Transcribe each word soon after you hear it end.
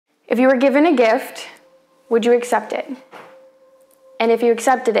If you were given a gift, would you accept it? And if you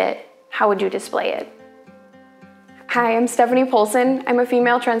accepted it, how would you display it? Hi, I'm Stephanie Polson. I'm a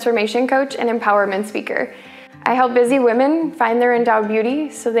female transformation coach and empowerment speaker. I help busy women find their endowed beauty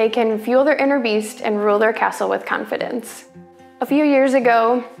so they can fuel their inner beast and rule their castle with confidence. A few years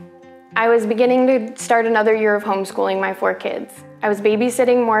ago, I was beginning to start another year of homeschooling my 4 kids. I was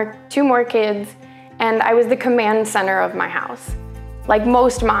babysitting 2 more kids, and I was the command center of my house, like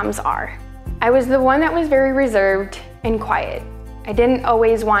most moms are. I was the one that was very reserved and quiet. I didn't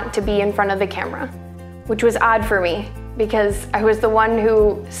always want to be in front of the camera, which was odd for me because I was the one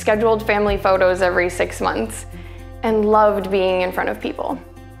who scheduled family photos every 6 months and loved being in front of people.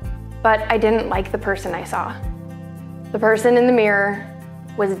 But I didn't like the person I saw. The person in the mirror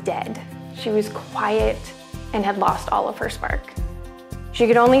was dead. She was quiet and had lost all of her spark. She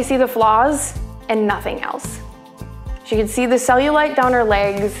could only see the flaws and nothing else. She could see the cellulite down her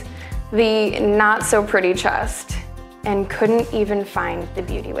legs, the not so pretty chest, and couldn't even find the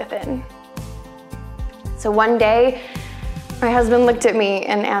beauty within. So one day, my husband looked at me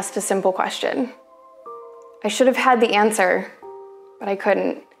and asked a simple question. I should have had the answer, but I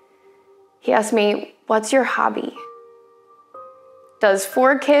couldn't. He asked me, "What's your hobby?" Does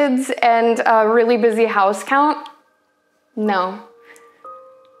 4 kids and a really busy house count? No.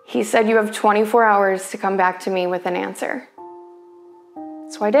 He said, "You have 24 hours to come back to me with an answer."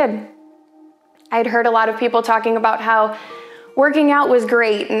 So I did. I'd heard a lot of people talking about how working out was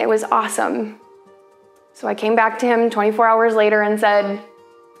great and it was awesome. So I came back to him 24 hours later and said,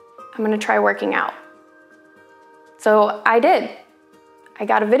 "I'm gonna try working out." So I did. I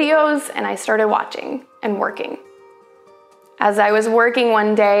got videos and I started watching and working. As I was working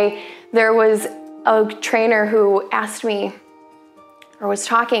one day, there was a trainer who asked me, or was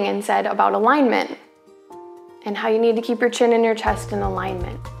talking and said about alignment and how you need to keep your chin and your chest in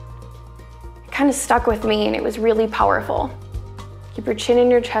alignment. It kind of stuck with me and it was really powerful. Keep your chin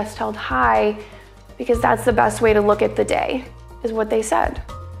and your chest held high because that's the best way to look at the day, is what they said.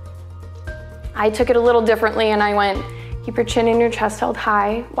 I took it a little differently and I went, keep your chin and your chest held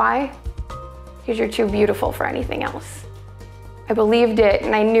high. Why? Because you're too beautiful for anything else. I believed it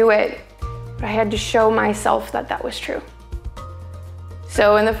and I knew it, but I had to show myself that that was true.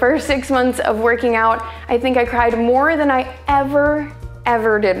 So in the first 6 months of working out, I think I cried more than I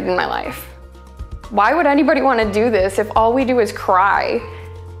ever did in my life. Why would anybody want to do this if all we do is cry?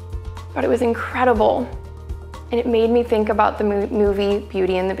 But it was incredible, and it made me think about the movie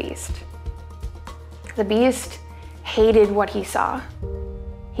Beauty and the Beast. The Beast hated what he saw.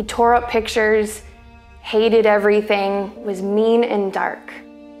 He tore up pictures, hated everything, was mean and dark.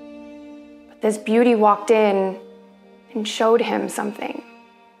 But this beauty walked in and showed him something.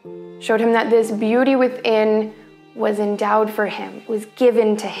 Showed him that this beauty within was endowed for him, was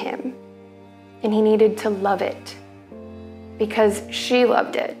given to him, and he needed to love it because she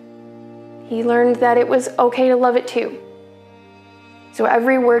loved it. He learned that it was okay to love it too. So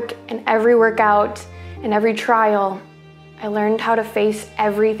every work and every workout and every trial, I learned how to face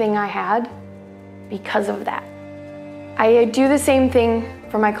everything I had because of that. I do the same thing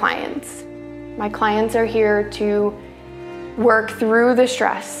for my clients. My clients are here to work through the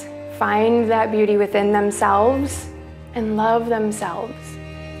stress, find that beauty within themselves, and love themselves.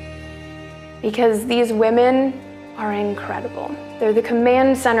 Because these women are incredible. They're the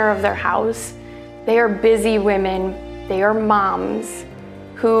command center of their house. They are busy women. They are moms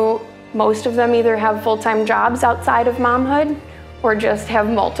who, most of them either have full-time jobs outside of momhood or just have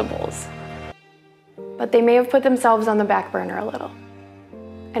multiples. But they may have put themselves on the back burner a little.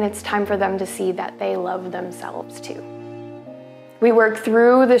 And it's time for them to see that they love themselves too. We work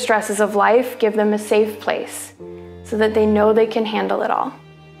through the stresses of life, give them a safe place so that they know they can handle it all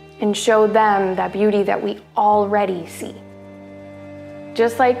and show them that beauty that we already see.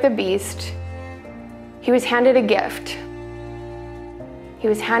 Just like the Beast, he was handed a gift. He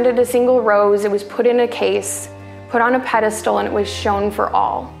was handed a single rose, it was put in a case, put on a pedestal, and it was shown for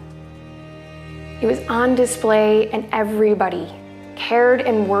all. It was on display and everybody cared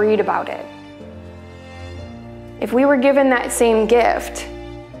and worried about it. If we were given that same gift,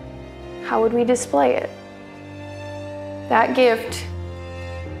 how would we display it? That gift,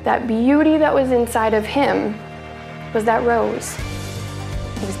 that beauty that was inside of him, was that rose.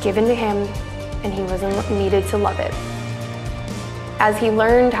 It was given to him, and he needed to love it. As he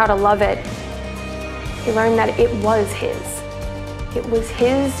learned how to love it, he learned that it was his. It was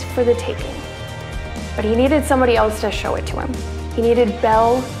his for the taking. But he needed somebody else to show it to him. He needed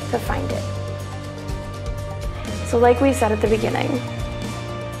Belle to find it. So like we said at the beginning,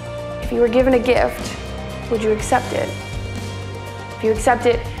 if you were given a gift, would you accept it? If you accept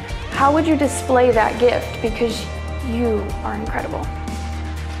it, how would you display that gift? Because you are incredible.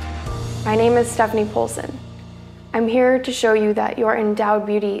 My name is Stephanie Polson. I'm here to show you that your endowed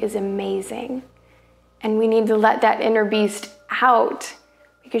beauty is amazing. And we need to let that inner beast out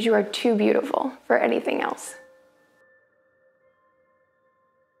because you are too beautiful for anything else.